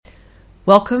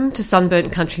Welcome to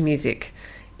Sunburnt Country Music,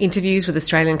 interviews with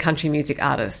Australian country music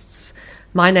artists.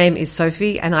 My name is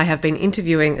Sophie and I have been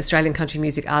interviewing Australian country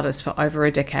music artists for over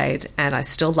a decade and I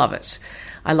still love it.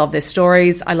 I love their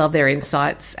stories, I love their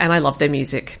insights, and I love their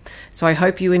music. So I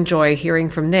hope you enjoy hearing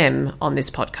from them on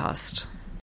this podcast.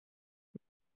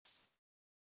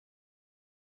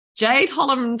 Jade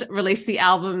Holland released the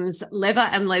albums Leather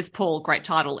and Les Paul, great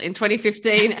title, in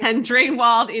 2015 and Dream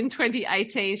Wild in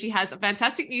 2018. She has a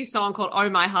fantastic new song called Oh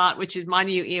My Heart, which is my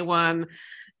new earworm,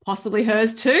 possibly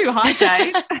hers too. Hi,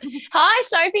 Jade. Hi,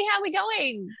 Sophie. How are we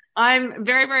going? I'm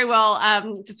very, very well.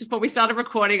 Just before we started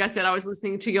recording, I said I was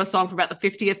listening to your song for about the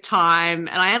 50th time,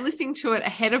 and I am listening to it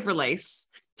ahead of release.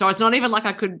 So it's not even like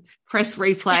I could press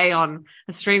replay on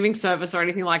a streaming service or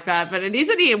anything like that, but it is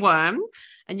an earworm.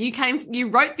 And you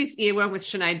wrote this earworm with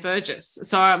Sinead Burgess.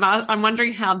 So I'm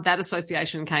wondering how that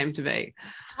association came to be.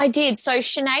 I did. So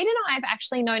Sinead and I have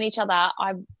actually known each other.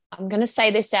 I'm going to say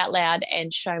this out loud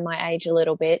and show my age a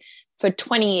little bit, for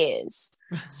 20 years.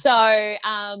 So,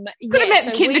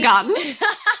 met kindergarten.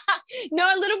 No,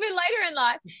 a little bit later in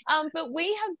life. But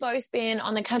we have both been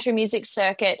on the country music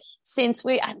circuit since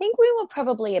I think we were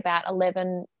probably about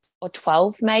 11 or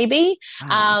 12 maybe.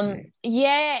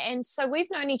 And so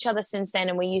we've known each other since then,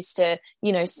 and we used to,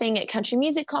 sing at country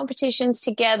music competitions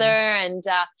together. And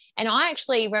I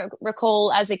actually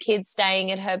recall as a kid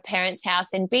staying at her parents'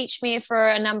 house in Beachmere for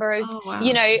a number of,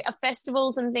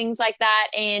 festivals and things like that.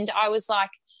 And I was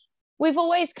like, we've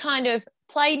always kind of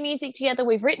played music together.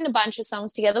 We've written a bunch of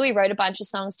songs together. We wrote a bunch of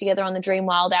songs together on the Dream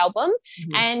Wild album.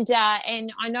 Mm-hmm. And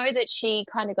I know that she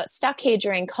kind of got stuck here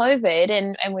during COVID,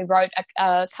 and we wrote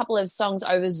a couple of songs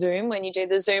over Zoom when you do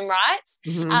the Zoom rights.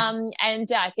 Mm-hmm.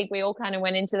 And I think we all kind of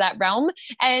went into that realm.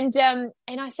 And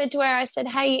I said to her,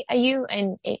 hey, are you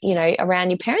around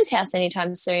your parents' house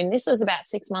anytime soon? This was about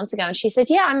 6 months ago. And she said,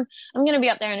 yeah, I'm going to be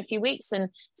up there in a few weeks. And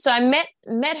so I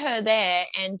met her there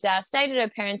and stayed at her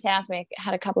parents' house. We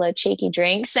had a couple of cheeky drinks,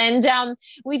 and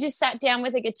we just sat down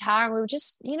with a guitar and we were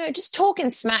just talking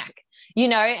smack,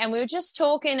 and we were just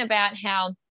talking about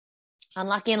how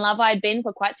unlucky in love I'd been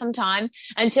for quite some time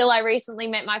until I recently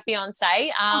met my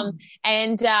fiance.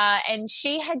 And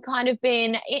she had kind of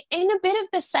been in a bit of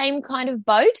the same kind of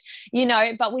boat,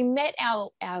 but we met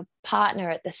our partner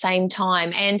at the same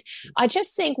time. And I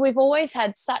just think we've always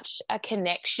had such a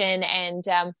connection and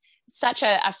such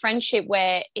a friendship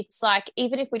where it's like,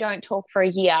 even if we don't talk for a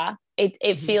year,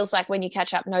 it feels like when you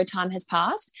catch up, no time has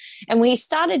passed. And we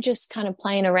started just kind of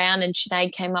playing around, and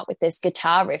Sinead came up with this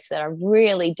guitar riff that I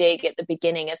really dig at the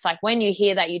beginning. It's like when you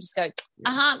hear that, you just go,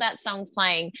 that song's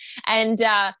playing. And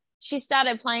she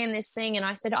started playing this thing, and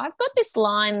I said, I've got this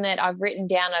line that I've written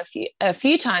down a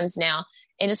few times now,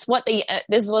 and it's what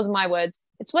this was my words,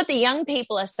 it's what the young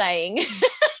people are saying. And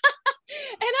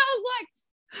I was like,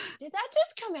 did that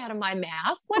just come out of my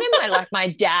mouth? What am I, like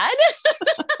my dad?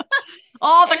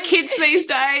 Oh, the kids these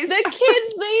days. The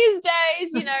kids these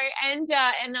days,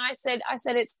 and I said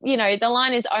it's, the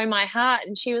line is "Oh my heart,"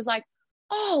 and she was like,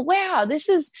 oh wow, this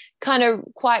is kind of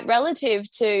quite relative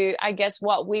to, I guess,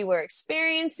 what we were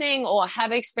experiencing or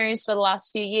have experienced for the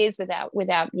last few years with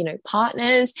our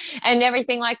partners and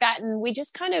everything like that. And we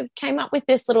just kind of came up with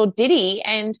this little ditty,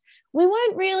 and we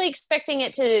weren't really expecting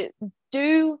it to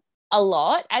do a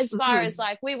lot as far as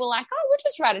like, we were like, oh, we'll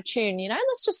just write a tune,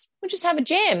 we'll just have a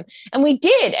jam. And we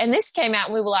did. And this came out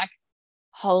and we were like,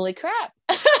 holy crap.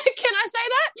 Can I say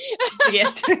that?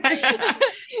 Yes.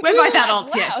 We're both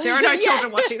adults, wow. Yes. There are no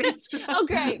children watching this. Oh,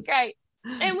 great.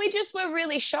 And we just were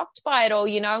really shocked by it all,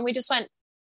 and we just went,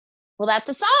 well, that's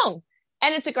a song.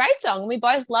 And it's a great song. And we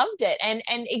both loved it. And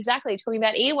exactly, talking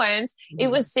about earworms, it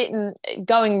was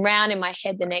going round in my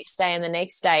head the next day and the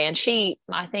next day. And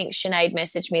I think Sinead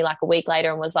messaged me like a week later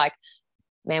and was like,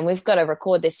 man, we've got to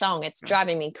record this song. It's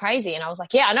driving me crazy. And I was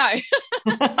like, yeah, I know.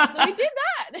 So we did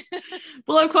that.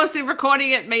 Well, of course, in recording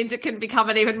it means it can become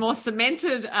an even more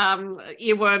cemented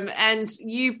earworm. And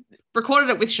you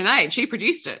recorded it with Sinead. She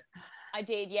produced it. I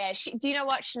did, yeah. Do you know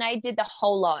what? Sinead did the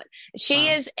whole lot. She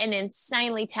is an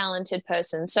insanely talented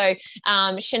person. So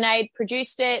Sinead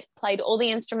produced it, played all the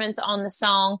instruments on the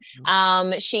song.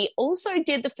 She also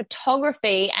did the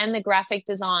photography and the graphic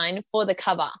design for the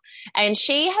cover. And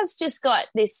she has just got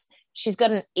this, she's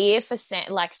got an ear for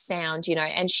sound,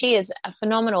 and she is a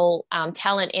phenomenal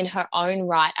talent in her own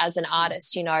right as an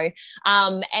artist,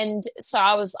 and so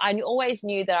I always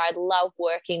knew that I'd love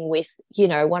working with,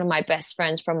 one of my best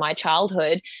friends from my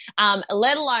childhood,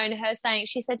 let alone her saying,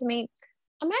 she said to me,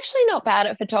 I'm actually not bad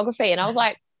at photography. And I was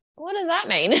like, what does that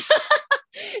mean?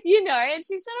 And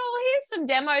she said, oh, here's some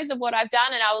demos of what I've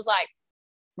done. And I was like,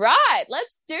 right,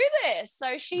 let's do this.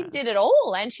 So she did it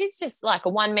all, and she's just like a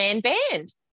one-man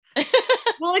band.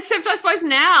 Well, except I suppose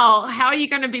now, how are you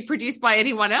going to be produced by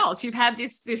anyone else? You've had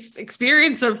this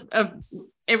experience of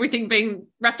everything being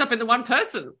wrapped up in the one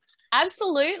person.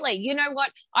 Absolutely. You know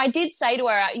what? I did say to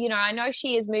her, you know, I know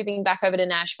she is moving back over to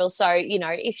Nashville. So, you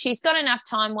know, if she's got enough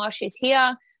time while she's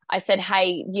here, I said,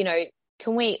 hey, you know,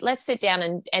 let's sit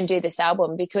down and do this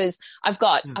album, because I've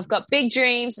got big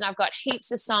dreams and I've got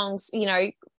heaps of songs. You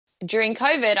know, during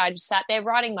COVID, I just sat there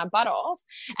writing my butt off,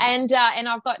 and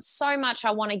I've got so much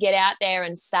I want to get out there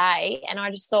and say. And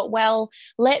I just thought, well,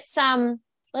 let's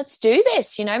do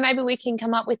this. You know, maybe we can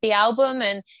come up with the album,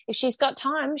 and if she's got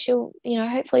time, she'll, you know,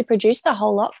 hopefully produce the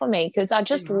whole lot for me, because I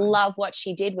just love what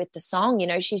she did with the song. You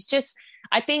know, she's just,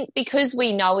 I think because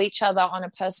we know each other on a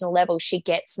personal level, she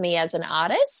gets me as an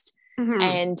artist.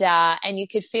 And you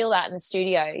could feel that in the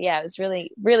studio. Yeah, it was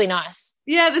really, really nice.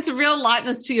 Yeah, there's a real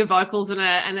lightness to your vocals and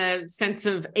a sense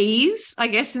of ease, I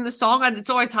guess, in the song. And it's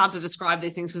always hard to describe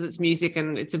these things because it's music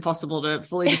and it's impossible to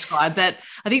fully describe. But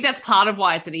I think that's part of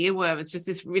why it's an earworm. It's just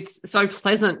it's so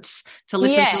pleasant to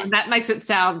listen to, and that makes it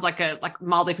sound like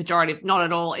mildly pejorative. Not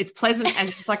at all. It's pleasant, and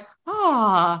it's like,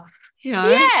 you know,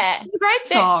 it's a great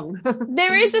song.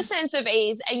 There is a sense of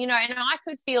ease, and, you know, and I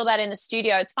could feel that in the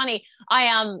studio. It's funny.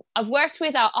 I've worked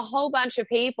with a whole bunch of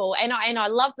people, and I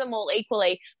love them all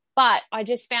equally. But I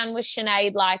just found with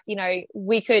Sinead, like, you know,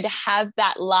 we could have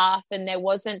that laugh and there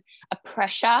wasn't a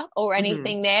pressure or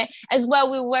anything there. As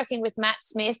well, we were working with Matt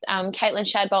Smith, Caitlin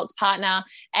Shadbolt's partner,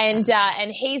 and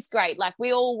he's great. Like,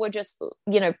 we all were just,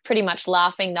 you know, pretty much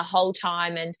laughing the whole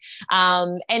time, and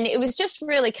it was just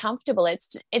really comfortable.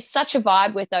 It's such a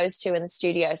vibe with those two in the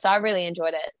studio, so I really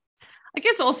enjoyed it. I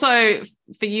guess also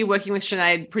for you working with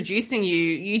Sinead, producing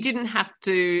you didn't have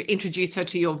to introduce her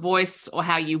to your voice or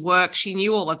how you work. She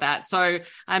knew all of that. So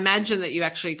I imagine that you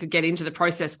actually could get into the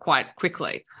process quite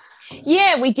quickly.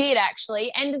 Yeah, we did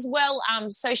actually. And as well,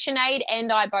 so Sinead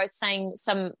and I both sang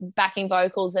some backing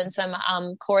vocals and some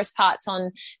chorus parts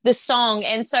on the song.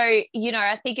 And so, you know,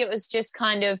 I think it was just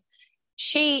kind of,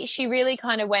 she really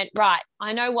kind of went, right,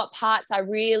 I know what parts I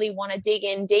really want to dig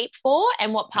in deep for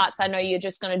and what parts I know you're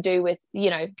just going to do with,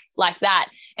 you know, like that.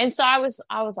 And so I was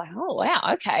like, oh,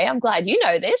 wow, okay, I'm glad you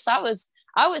know this. I was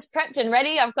prepped and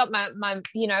ready. I've got my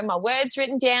you know, my words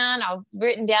written down. I've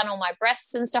written down all my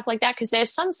breaths and stuff like that, because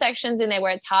there's some sections in there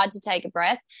where it's hard to take a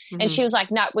breath. And she was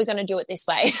like, no, we're going to do it this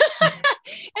way. And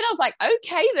I was like,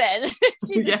 okay, then.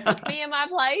 She just puts me in my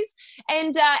place.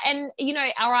 And you know,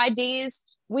 our ideas,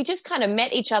 we just kind of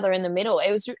met each other in the middle. It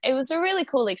was a really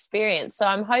cool experience. So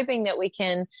I'm hoping that we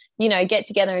can, you know, get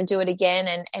together and do it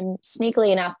again. And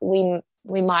sneakily enough,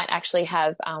 we might actually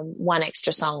have one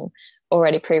extra song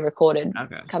already pre-recorded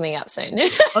coming up soon.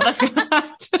 Well, that's good.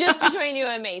 Just between you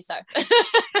and me. So,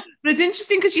 but it's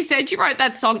interesting because you said you wrote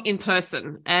that song in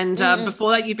person, and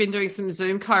before that, you've been doing some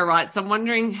Zoom co-writes. I'm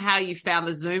wondering how you found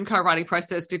the Zoom co-writing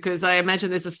process, because I imagine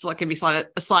there's a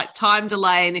slight time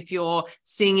delay, and if you're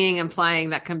singing and playing,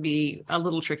 that can be a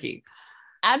little tricky.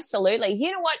 Absolutely.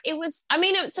 You know what?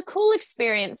 It's a cool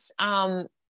experience.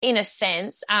 In a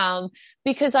sense,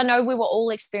 because I know we were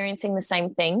all experiencing the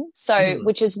same thing. So,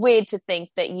 which is weird to think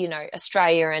that, you know,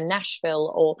 Australia and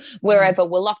Nashville or wherever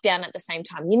were locked down at the same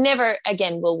time. You never,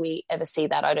 again, will we ever see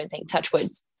that? I don't think, touch wood.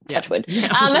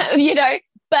 You know,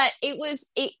 but it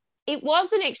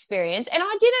was an experience, and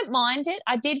I didn't mind it.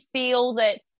 I did feel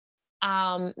that,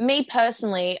 me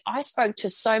personally, I spoke to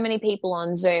so many people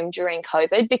on Zoom during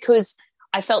COVID because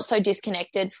I felt so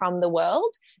disconnected from the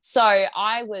world. So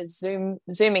I was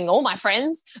Zooming all my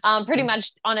friends pretty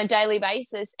much on a daily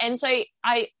basis. And so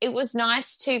it was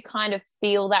nice to kind of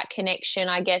feel that connection,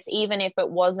 I guess, even if it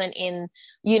wasn't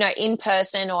in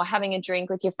person or having a drink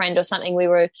with your friend or something. We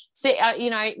were,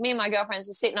 me and my girlfriends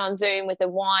were sitting on Zoom with the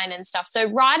wine and stuff.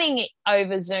 So writing it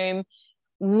over Zoom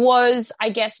was,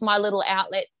 I guess, my little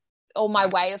outlet or my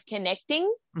way of connecting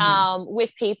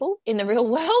with people in the real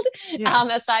world,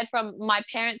 aside from my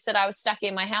parents that I was stuck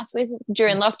in my house with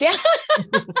during lockdown.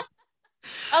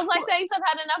 I was like, thanks, I've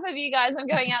had enough of you guys. I'm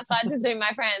going outside to Zoom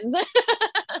my friends.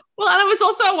 Well, and it was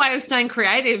also a way of staying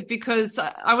creative, because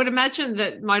I would imagine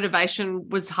that motivation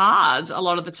was hard a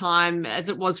lot of the time, as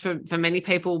it was for many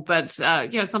people. But,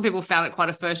 some people found it quite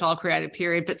a fertile creative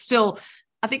period, but still,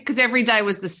 I think because every day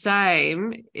was the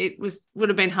same, would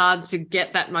have been hard to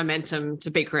get that momentum to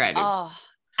be creative. Oh,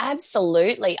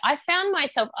 absolutely. I found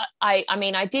myself, I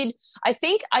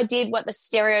think I did what the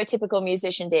stereotypical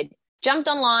musician did. Jumped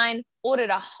online,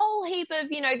 ordered a whole heap of,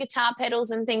 guitar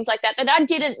pedals and things like that I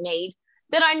didn't need,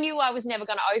 that I knew I was never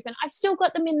going to open. I've still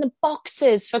got them in the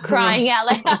boxes, for crying out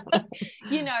loud,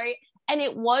 and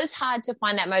it was hard to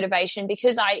find that motivation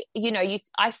because I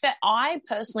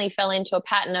personally fell into a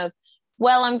pattern of,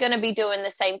 well, I'm going to be doing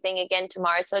the same thing again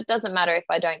tomorrow, so it doesn't matter if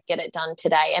I don't get it done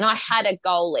today. And I had a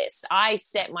goal list. I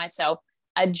set myself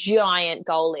a giant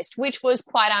goal list, which was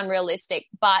quite unrealistic,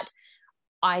 but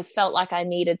I felt like I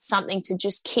needed something to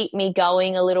just keep me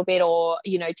going a little bit, or,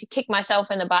 to kick myself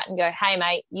in the butt and go, hey,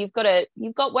 mate, you've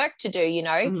got work to do,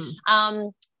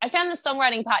 I found the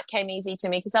songwriting part came easy to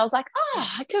me because I was like,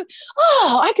 I could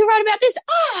write about this.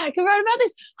 I could write about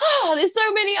this. There's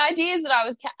so many ideas that I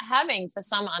was having for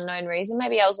some unknown reason.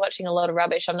 Maybe I was watching a lot of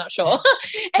rubbish. I'm not sure.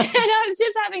 And I was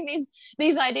just having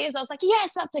these ideas. I was like,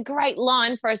 yes, that's a great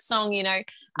line for a song,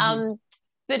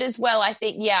 But as well, I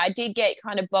think, I did get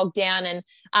kind of bogged down, and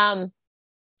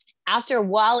after a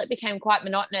while it became quite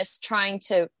monotonous trying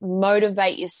to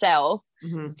motivate yourself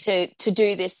to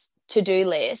do this to-do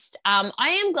list.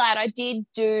 I am glad I did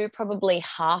do probably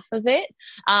half of it.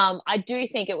 I do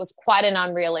think it was quite an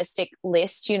unrealistic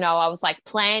list. I was like,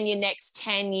 plan your next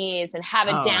 10 years and have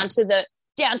it down to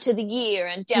the year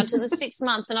and down to the 6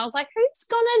 months. And I was like, who's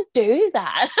going to do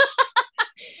that?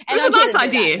 And it was a nice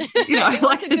idea. It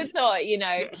was a good thought,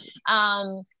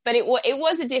 but it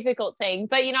was a difficult thing.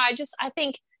 But, I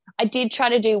think I did try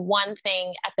to do one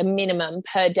thing at the minimum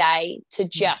per day to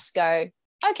just go,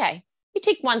 okay, you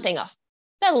tick one thing off.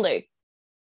 That'll do.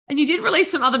 And you did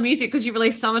release some other music because you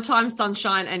released Summertime,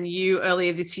 Sunshine and You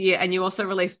earlier this year, and you also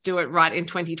released Do It Right in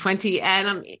 2020. And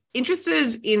I'm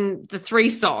interested in the 3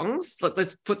 songs.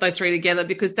 Let's put those 3 together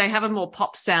because they have a more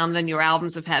pop sound than your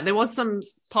albums have had. There was some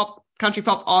country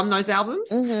pop on those albums,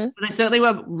 but they certainly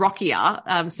were rockier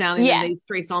sounding than these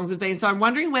 3 songs have been. So I'm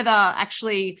wondering whether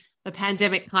actually the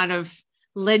pandemic kind of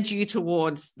led you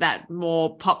towards that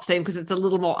more pop theme because it's a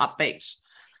little more upbeat.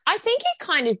 I think it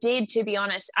kind of did, to be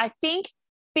honest. I think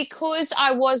because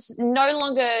I was no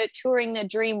longer touring the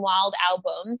Dream Wild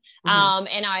album,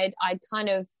 and I'd kind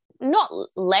of not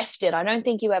left it. I don't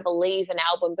think you ever leave an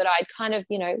album, but I'd kind of,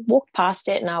 walked past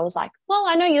it and I was like, well,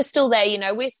 I know you're still there,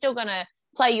 we're still going to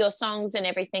play your songs and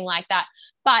everything like that.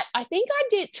 But I think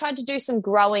I tried to do some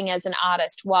growing as an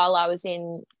artist while I was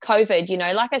in COVID.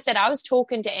 Like I said, I was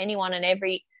talking to anyone and I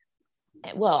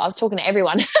was talking to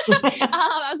everyone.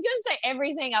 I was going to say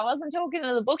everything. I wasn't talking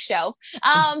to the bookshelf, but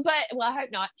I hope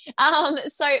not. I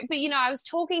was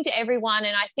talking to everyone,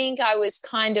 and I think I was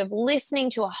kind of listening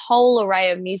to a whole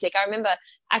array of music. I remember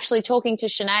actually talking to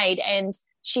Sinead, and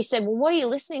she said, well, what are you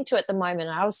listening to at the moment?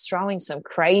 And I was throwing some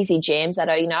crazy jams at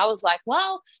her. I was like,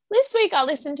 well, this week I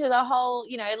listened to the whole,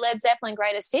 Led Zeppelin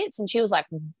greatest hits. And she was like,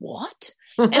 what?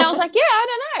 And I was like, yeah, I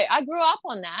don't know. I grew up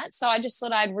on that. So I just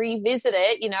thought I'd revisit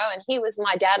it, and here was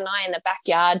my dad and I in the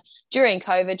backyard during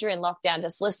COVID, during lockdown,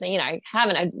 just listening,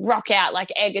 having a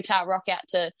air guitar rock out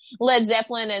to Led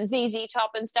Zeppelin and ZZ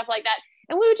Top and stuff like that.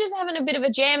 And we were just having a bit of a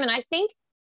jam. And I think,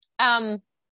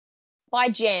 by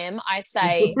jam, I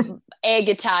say air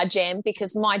guitar jam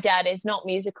because my dad is not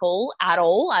musical at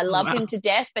all. I love him to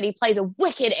death, but he plays a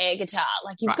wicked air guitar.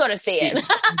 Like, you've got to see it.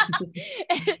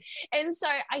 And so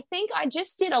I think I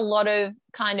just did a lot of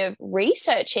kind of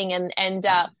researching and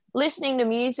listening to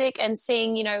music and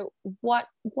seeing, what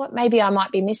maybe I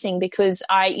might be missing because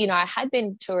I had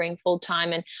been touring full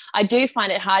time, and I do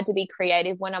find it hard to be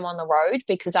creative when I'm on the road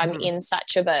because I'm in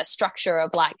such of a structure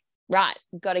of like, right,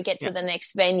 got to get to the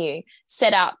next venue,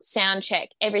 set up, sound check,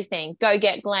 everything, go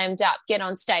get glammed up, get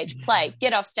on stage, play,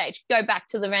 get off stage, go back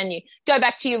to the venue, go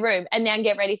back to your room, and then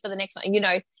get ready for the next one.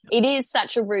 It is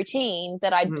such a routine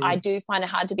that I do find it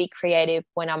hard to be creative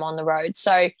when I'm on the road.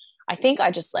 So I think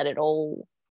I just let it all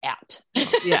out.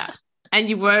 Yeah. And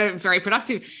you were very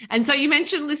productive. And so you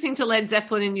mentioned listening to Led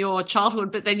Zeppelin in your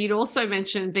childhood, but then you'd also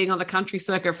mentioned being on the country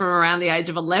circuit from around the age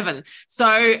of 11.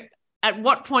 So at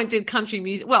what point did country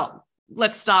music, well,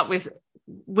 let's start with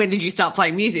when did you start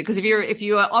playing music? Because if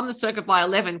you were on the circuit by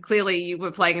 11, clearly you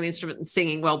were playing an instrument and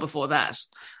singing well before that.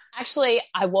 Actually,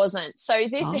 I wasn't. So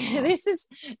this is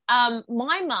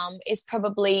my mum is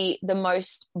probably the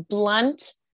most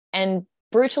blunt and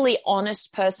brutally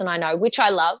honest person I know, which I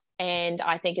love, and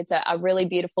I think it's a really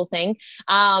beautiful thing.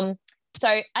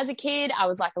 So as a kid, I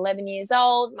was like 11 years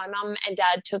old. My mum and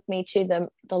dad took me to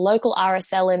the local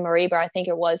RSL in Mareeba, I think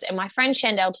it was, and my friend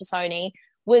Chandelle Tassoni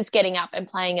was getting up and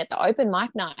playing at the open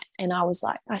mic night. And I was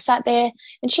like, I sat there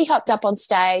and she hopped up on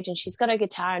stage and she's got a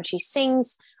guitar and she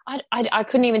sings. I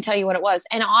couldn't even tell you what it was.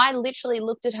 And I literally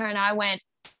looked at her and I went,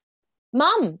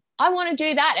 Mum, I want to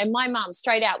do that. And my mum,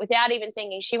 straight out, without even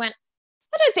thinking, she went,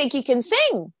 I don't think you can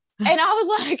sing. And I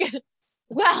was like,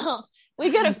 well, we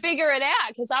got to figure it out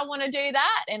because I want to do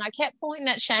that. And I kept pointing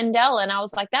at Chandelle and I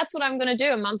was like, that's what I'm going to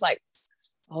do. And Mum's like,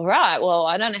 all right, well,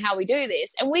 I don't know how we do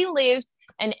this. And we lived,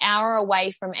 an hour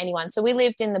away from anyone. So we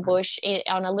lived in the bush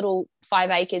on a little 5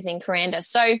 acres in Kuranda.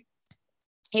 So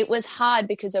it was hard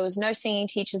because there was no singing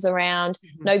teachers around,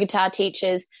 no guitar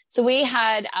teachers. So we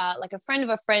had like a friend of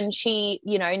a friend. She,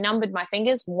 numbered my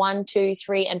fingers 1, 2,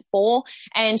 3, and 4.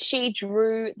 And she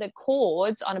drew the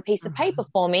chords on a piece of paper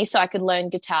for me so I could learn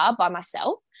guitar by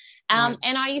myself. And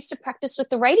I used to practice with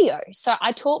the radio. So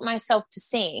I taught myself to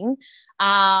sing.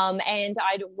 And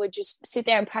I would just sit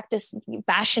there and practice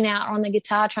bashing out on the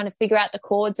guitar, trying to figure out the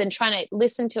chords and trying to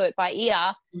listen to it by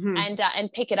ear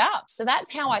and pick it up. So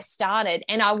that's how I started.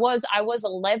 And I was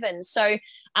 11. So,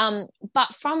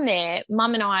 but from there,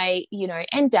 Mum and I,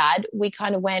 and Dad, we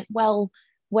kind of went, well,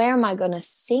 where am I going to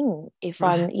sing if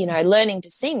I'm, learning to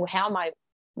sing?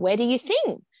 Where do you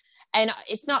sing? And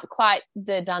it's not quite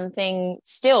the done thing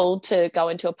still to go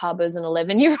into a pub as an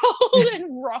 11-year-old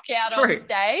and rock out on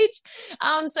stage.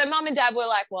 So Mum and Dad were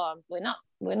like, well, we're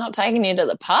not taking you to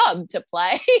the pub to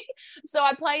play. So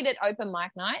I played at open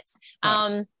mic nights.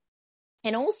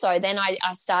 And also then I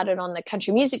started on the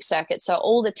country music circuit. So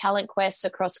all the talent quests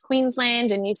across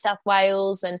Queensland and New South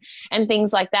Wales and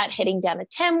things like that, heading down to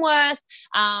Tamworth.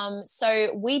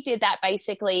 So we did that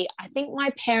basically. I think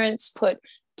my parents put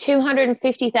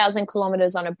 250,000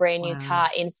 kilometers on a brand new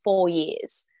car in 4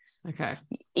 years. Okay.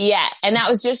 Yeah. And that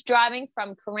was just driving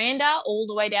from Kuranda all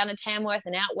the way down to Tamworth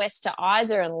and out west to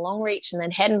Isa and Longreach and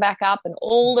then heading back up and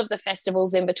all of the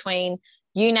festivals in between.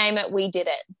 You name it, we did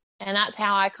it. And that's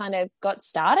how I kind of got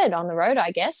started on the road, I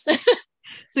guess.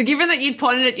 So given that you'd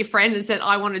pointed at your friend and said,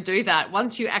 I want to do that,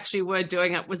 once you actually were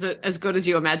doing it, was it as good as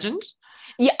you imagined?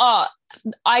 Yeah. Oh,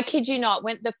 I kid you not.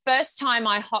 When the first time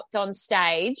I hopped on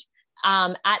stage,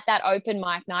 at that open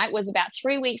mic night was about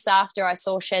 3 weeks after I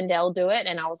saw Shendell do it.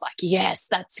 And I was like, yes,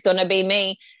 that's going to be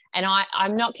me. And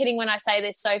I'm not kidding when I say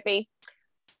this, Sophie.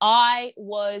 I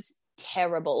was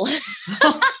terrible.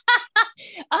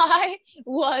 I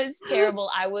was terrible.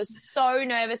 I was so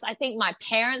nervous. I think my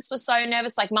parents were so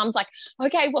nervous. Like Mum's like,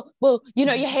 okay, well,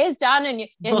 your hair's done and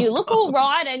you look all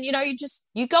right. And,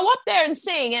 you go up there and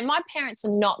sing. And my parents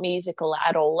are not musical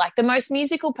at all. Like the most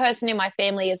musical person in my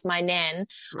family is my nan.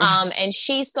 And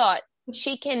she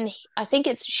can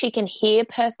hear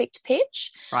perfect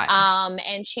pitch. Right.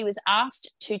 And she was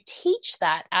asked to teach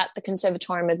that at the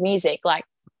Conservatorium of Music, like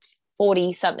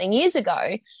 40 something years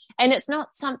ago. And it's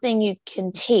not something you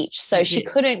can teach. So she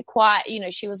couldn't quite,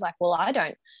 she was like, well,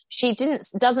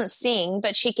 doesn't sing,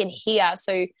 but she can hear.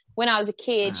 So when I was a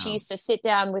kid, she used to sit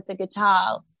down with the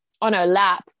guitar on her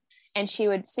lap and she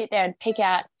would sit there and pick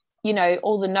out,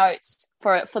 all the notes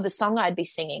for the song I'd be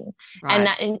singing. Right.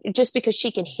 And just because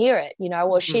she can hear it,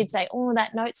 or she'd say, oh,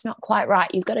 that note's not quite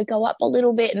right. You've got to go up a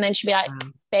little bit. And then she'd be like,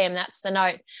 bam, that's the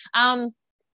note.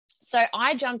 So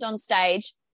I jumped on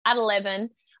stage at 11.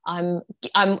 I'm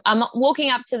walking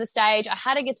up to the stage. I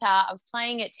had a guitar. I was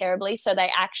playing it terribly. So they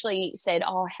actually said,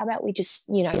 oh, how about we just,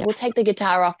 we'll take the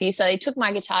guitar off you. So they took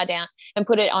my guitar down and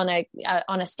put it on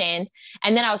a stand.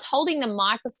 And then I was holding the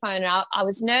microphone. And I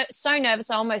was so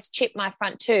nervous. I almost chipped my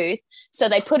front tooth. So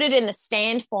they put it in the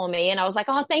stand for me. And I was like,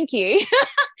 oh, thank you.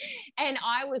 And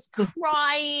I was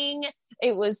crying.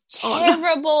 It was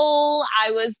terrible.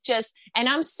 I was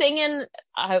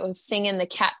singing The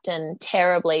Captain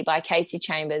terribly by Casey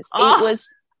Chambers. It was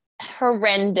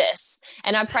horrendous.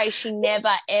 And I pray she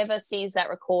never, ever sees that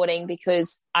recording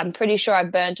because I'm pretty sure I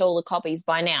burnt all the copies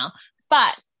by now.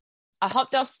 But I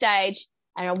hopped off stage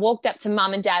and I walked up to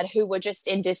Mum and Dad, who were just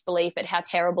in disbelief at how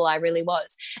terrible I really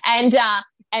was. And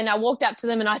I walked up to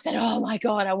them and I said, oh, my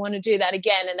God, I want to do that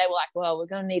again. And they were like, well, we're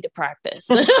going to need to practice.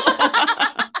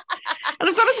 And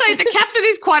I've got to say, The Captain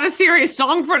is quite a serious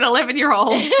song for an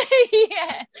 11-year-old.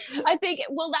 Yeah. I think,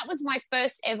 that was my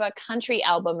first ever country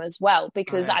album as well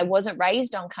because I wasn't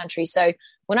raised on country. So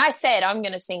when I said I'm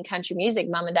going to sing country music,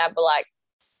 Mum and Dad were like,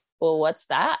 well, what's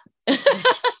that?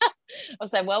 I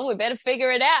said, well, we better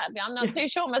figure it out. I'm not too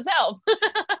sure myself.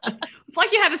 It's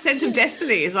like you had a sense of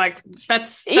destiny. It's like,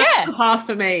 that's the path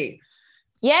for me.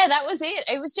 Yeah, that was it.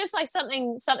 It was just like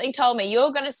something told me,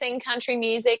 you're going to sing country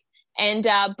music. And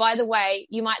by the way,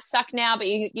 you might suck now, but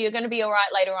you're going to be all right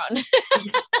later on.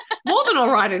 More than all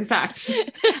right, in fact.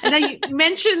 And now you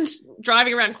mentioned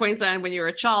driving around Queensland when you were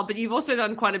a child, but you've also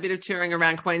done quite a bit of touring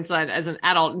around Queensland as an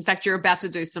adult. In fact, you're about to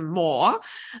do some more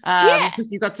because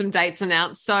you've got some dates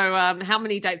announced. So how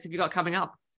many dates have you got coming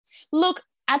up? Look,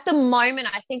 at the moment,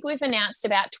 I think we've announced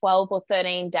about 12 or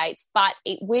 13 dates, but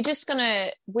we're just going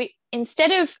to,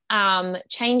 instead of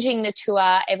changing the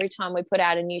tour every time we put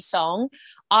out a new song,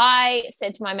 I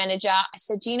said to my manager, I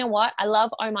said, do you know what? I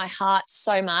love Oh My Heart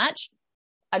so much.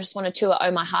 I just want to tour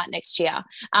Oh My Heart next year.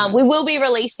 We will be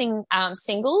releasing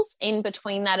singles in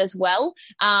between that as well,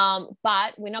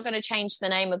 but we're not going to change the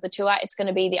name of the tour. It's going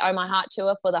to be the Oh My Heart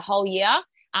tour for the whole year.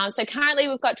 So currently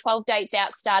we've got 12 dates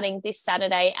out starting this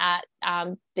Saturday at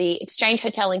the Exchange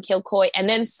Hotel in Kilcoy, and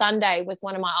then Sunday with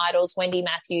one of my idols, Wendy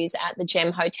Matthews, at the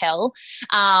Gem Hotel,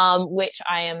 which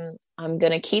I'm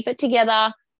going to keep it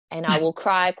together, and I will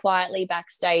cry quietly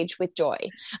backstage with joy.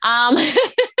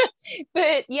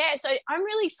 But yeah, so I'm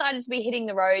really excited to be hitting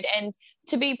the road and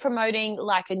to be promoting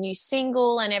like a new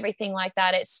single and everything like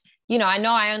that. It's, I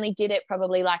know I only did it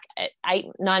probably like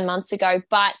 8-9 months ago,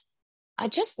 but I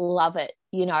just love it,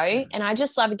 and I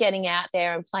just love getting out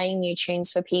there and playing new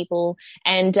tunes for people.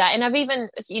 And I've even,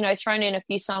 thrown in a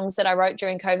few songs that I wrote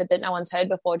during COVID that no one's heard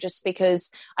before, just because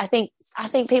I think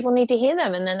people need to hear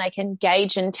them, and then they can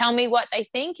gauge and tell me what they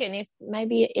think. And if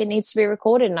maybe it needs to be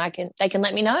recorded, and they can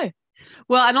let me know.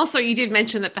 Well, and also you did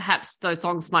mention that perhaps those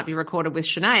songs might be recorded with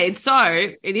Sinead. So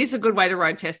it is a good way to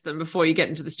road test them before you get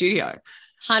into the studio.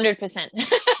 100%.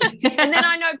 And then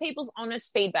I know people's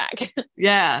honest feedback.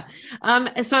 Yeah.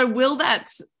 So will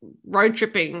that road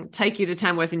tripping take you to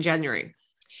Tamworth in January?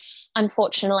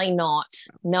 Unfortunately not.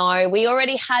 No, we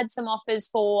already had some offers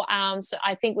for, so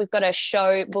I think we've got a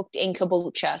show booked in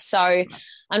Caboolture. So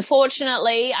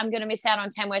unfortunately, I'm going to miss out on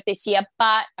Tamworth this year,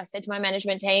 but I said to my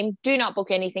management team, do not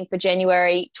book anything for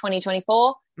January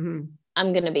 2024. Mm-hmm.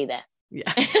 I'm going to be there.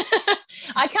 Yeah.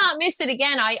 I can't miss it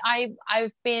again.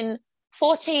 I've been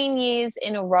 14 years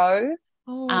in a row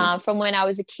from when I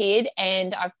was a kid,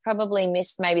 and I've probably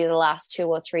missed maybe the last 2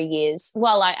 or 3 years.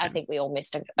 Well, I think we all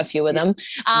missed a few of them.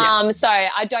 So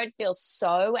I don't feel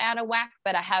so out of whack,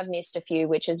 but I have missed a few,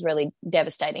 which is really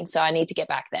devastating. So I need to get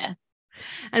back there.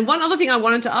 And one other thing I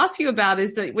wanted to ask you about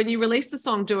is that when you released the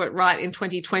song Do It Right in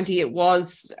 2020, it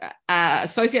was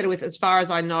associated with, as far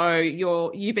as I know,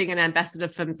 you being an ambassador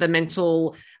for the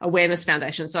Mental Awareness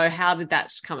Foundation. So how did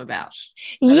that come about?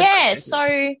 Yeah, so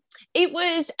it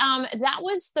was that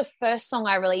was the first song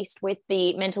I released with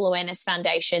the Mental Awareness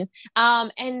Foundation,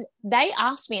 and they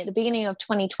asked me at the beginning of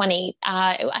 2020,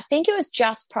 I think it was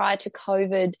just prior to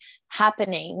COVID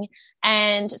happening,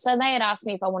 and so they had asked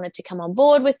me if I wanted to come on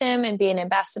board with them and be an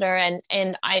ambassador,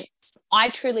 and I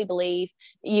truly believe,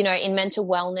 in mental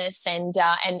wellness and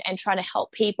trying to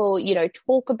help people,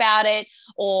 talk about it,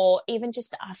 or even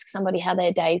just to ask somebody how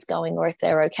their day's going or if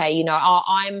they're okay.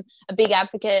 I'm a big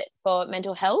advocate for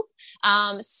mental health.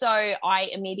 So I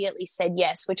immediately said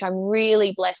yes, which I'm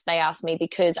really blessed they asked me,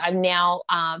 because I've now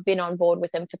been on board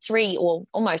with them for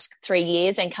almost 3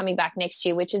 years, and coming back next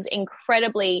year, which is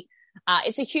incredibly,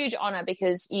 it's a huge honor,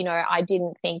 because, I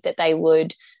didn't think that they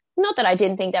would, not that I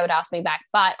didn't think they would ask me back,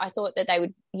 but I thought that they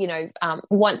would,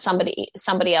 want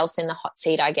somebody else in the hot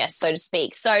seat, I guess, so to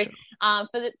speak. So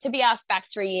to be asked back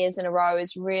 3 years in a row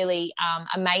is really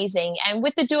amazing. And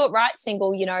with the Do It Right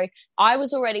single, I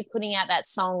was already putting out that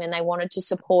song and they wanted to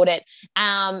support it.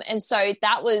 And so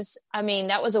that was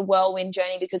a whirlwind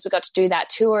journey, because we got to do that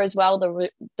tour as well,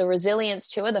 the Resilience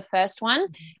tour, the first one.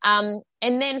 And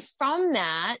then from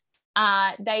that,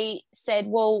 they said,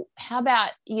 well, how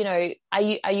about, are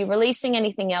you releasing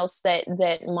anything else that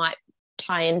might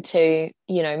tie into,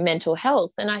 mental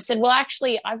health? And I said, well,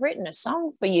 actually, I've written a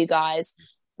song for you guys.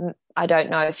 I don't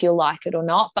know if you'll like it or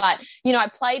not, but, I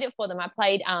played it for them. I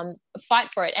played Fight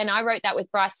for It. And I wrote that with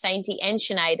Bryce Sainty and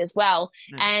Sinead as well.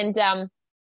 Mm. And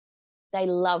they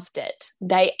loved it.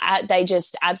 They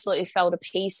just absolutely fell to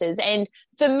pieces. And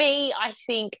for me, I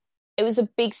think it was a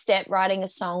big step writing a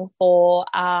song for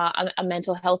a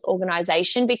mental health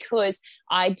organization, because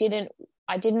I didn't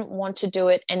want to do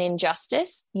it an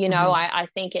injustice. I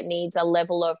think it needs a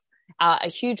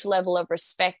huge level of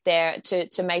respect there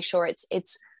to make sure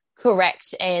it's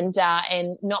correct and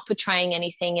not portraying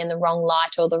anything in the wrong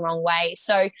light or the wrong way.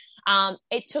 So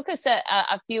it took us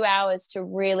a few hours to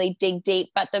really dig deep.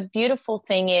 But the beautiful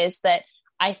thing is that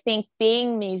I think,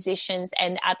 being musicians,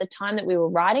 and at the time that we were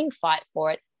writing Fight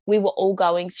for It, we were all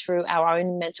going through our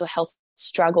own mental health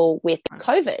struggle with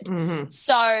COVID. Mm-hmm.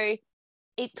 So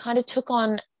it kind of took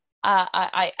on,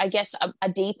 I guess, a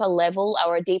deeper level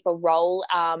or a deeper role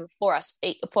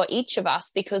for each of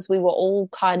us, because we were all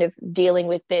kind of dealing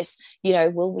with this,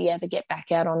 will we ever get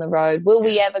back out on the road? Will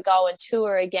we ever go and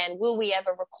tour again? Will we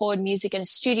ever record music in a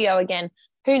studio again?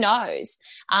 Who knows?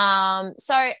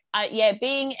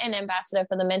 Being an ambassador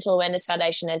for the Mental Awareness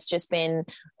Foundation has just been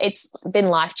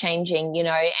life-changing,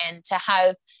 and to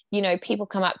have, people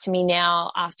come up to me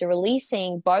now after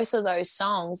releasing both of those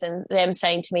songs and them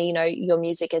saying to me, your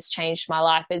music has changed my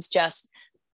life, is just,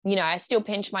 I still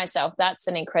pinch myself. That's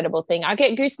an incredible thing. I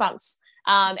get goosebumps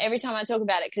every time I talk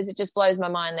about it, because it just blows my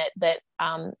mind that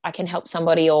I can help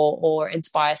somebody or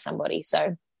inspire somebody.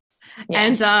 So. Yeah.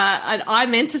 And I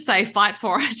meant to say fight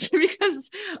for it because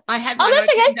I had my that's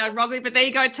okay. down wrongly, but there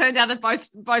you go. It turned out that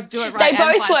both do it right. They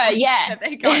both were, yeah. There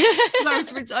you go.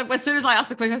 As soon as I asked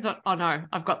the question, I thought, oh no,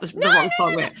 I've got the wrong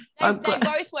song there. They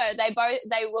both were.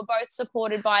 They were both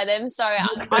supported by them. So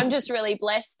I'm just really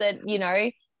blessed that,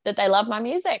 that they love my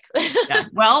music. Yeah.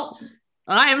 Well,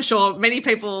 I am sure many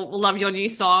people will love your new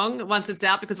song once it's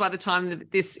out, because by the time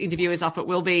this interview is up,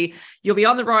 you'll be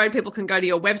on the road. People can go to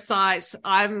your website.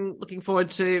 I'm looking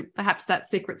forward to perhaps that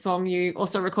secret song you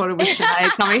also recorded with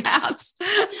Jade coming out.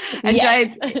 And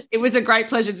yes. Jade, it was a great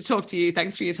pleasure to talk to you.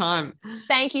 Thanks for your time.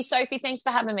 Thank you, Sophie. Thanks for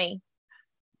having me.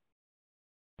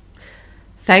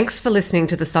 Thanks for listening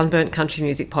to the Sunburnt Country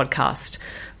Music Podcast.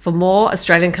 For more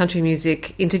Australian country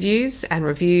music interviews and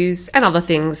reviews and other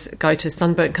things, go to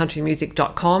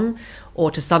sunburntcountrymusic.com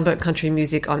or to Sunburnt Country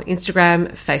Music on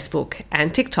Instagram, Facebook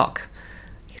and TikTok.